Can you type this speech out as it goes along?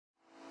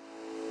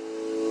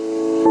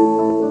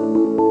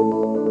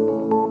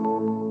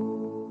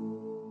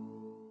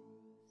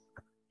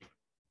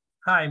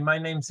Hi, my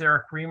name's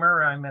Erick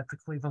Remer. I'm at the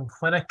Cleveland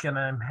Clinic, and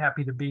I'm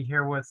happy to be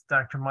here with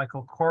Dr.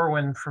 Michael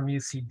Corwin from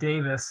UC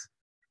Davis.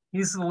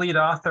 He's the lead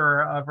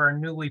author of our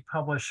newly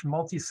published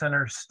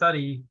multi-center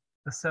study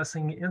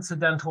assessing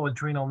incidental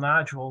adrenal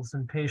nodules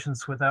in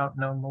patients without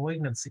known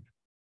malignancy.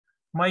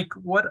 Mike,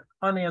 what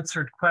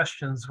unanswered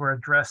questions were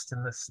addressed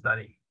in this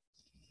study?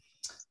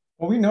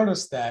 Well, we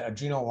noticed that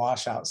adrenal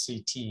washout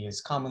CT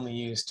is commonly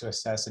used to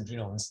assess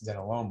adrenal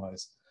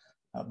incidentalomas,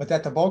 but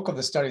that the bulk of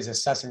the studies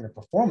assessing the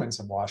performance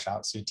of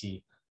washout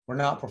CT were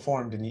not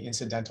performed in the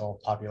incidental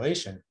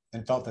population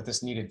and felt that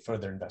this needed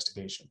further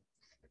investigation.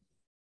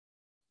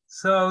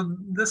 So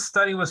this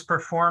study was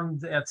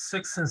performed at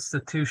 6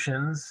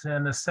 institutions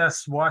and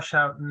assessed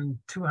washout in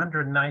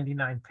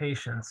 299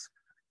 patients.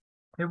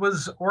 It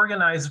was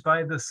organized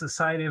by the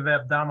Society of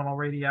Abdominal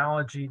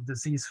Radiology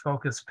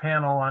Disease-Focused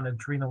Panel on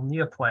Adrenal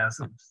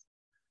Neoplasms.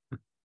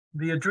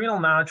 The adrenal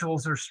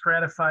nodules are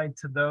stratified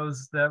to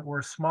those that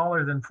were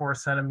smaller than 4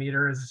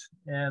 centimeters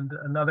and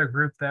another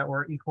group that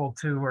were equal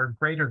to or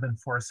greater than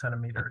 4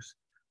 centimeters.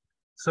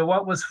 So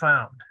what was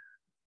found?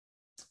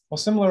 Well,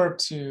 similar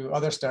to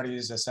other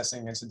studies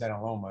assessing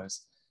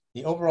incidentalomas,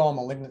 the overall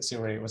malignancy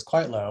rate was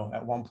quite low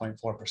at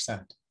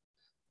 1.4%.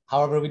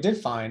 However, we did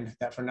find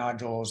that for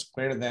nodules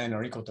greater than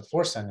or equal to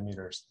 4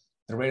 centimeters,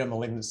 the rate of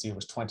malignancy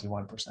was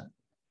 21%.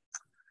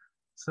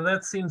 So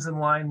that seems in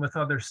line with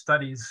other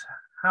studies.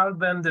 How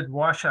then did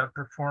washout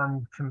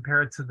perform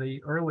compared to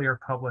the earlier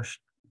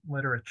published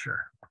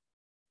literature?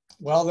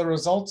 Well, the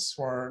results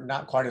were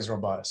not quite as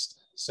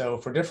robust. So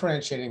for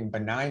differentiating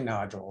benign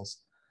nodules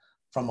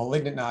from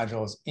malignant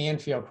nodules and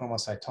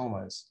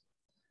pheochromocytomas,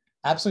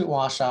 absolute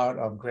washout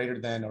of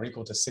greater than or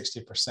equal to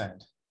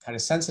 60% had a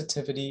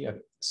sensitivity of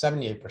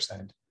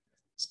 78%,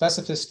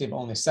 specificity of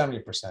only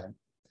 70%,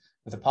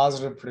 with a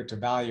positive predictive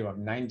value of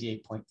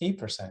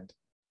 98.8%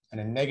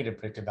 and a negative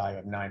predictive value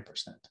of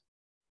 9%.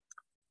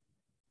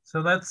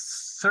 So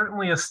that's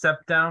certainly a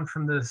step down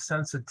from the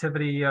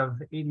sensitivity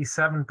of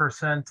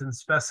 87% and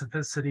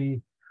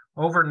specificity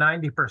over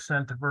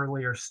 90% of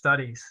earlier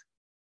studies.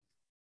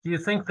 Do you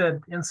think that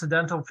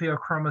incidental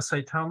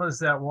pheochromocytomas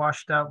that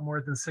washed out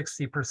more than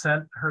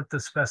 60% hurt the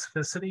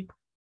specificity?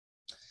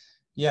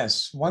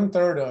 Yes,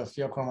 1/3 of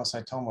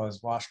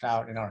pheochromocytomas washed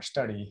out in our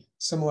study,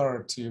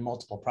 similar to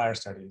multiple prior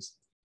studies.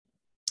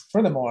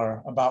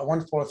 Furthermore, about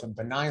 1/4 of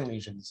benign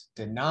lesions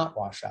did not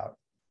wash out,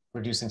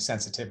 reducing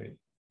sensitivity.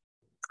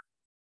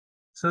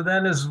 So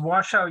then is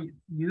washout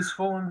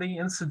useful in the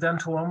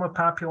incidentaloma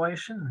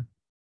population?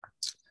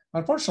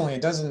 Unfortunately,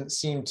 it doesn't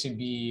seem to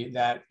be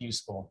that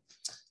useful.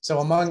 So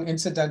among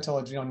incidental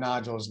adrenal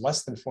nodules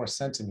less than 4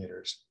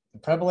 centimeters, the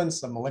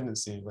prevalence of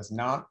malignancy was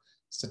not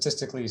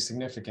statistically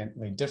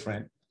significantly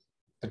different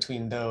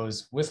between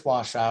those with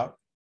washout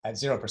at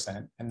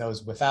 0% and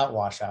those without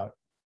washout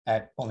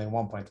at only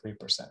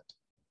 1.3%.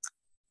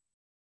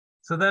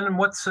 So then in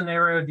what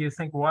scenario do you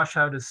think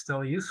washout is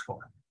still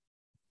useful?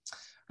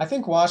 I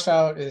think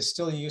washout is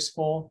still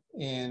useful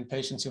in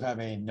patients who have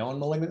a known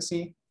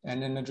malignancy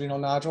and an adrenal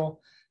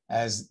nodule,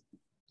 as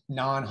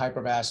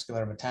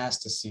non-hypervascular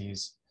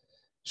metastases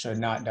should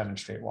not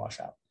demonstrate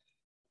washout.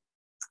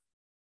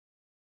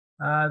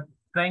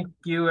 Thank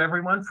you,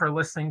 everyone, for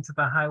listening to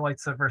the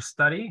highlights of our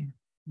study.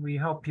 We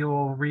hope you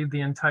will read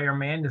the entire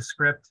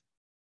manuscript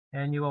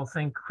and you will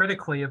think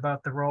critically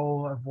about the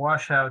role of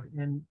washout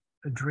in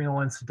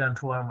adrenal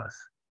incidentalomas.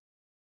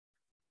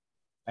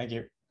 Thank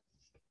you.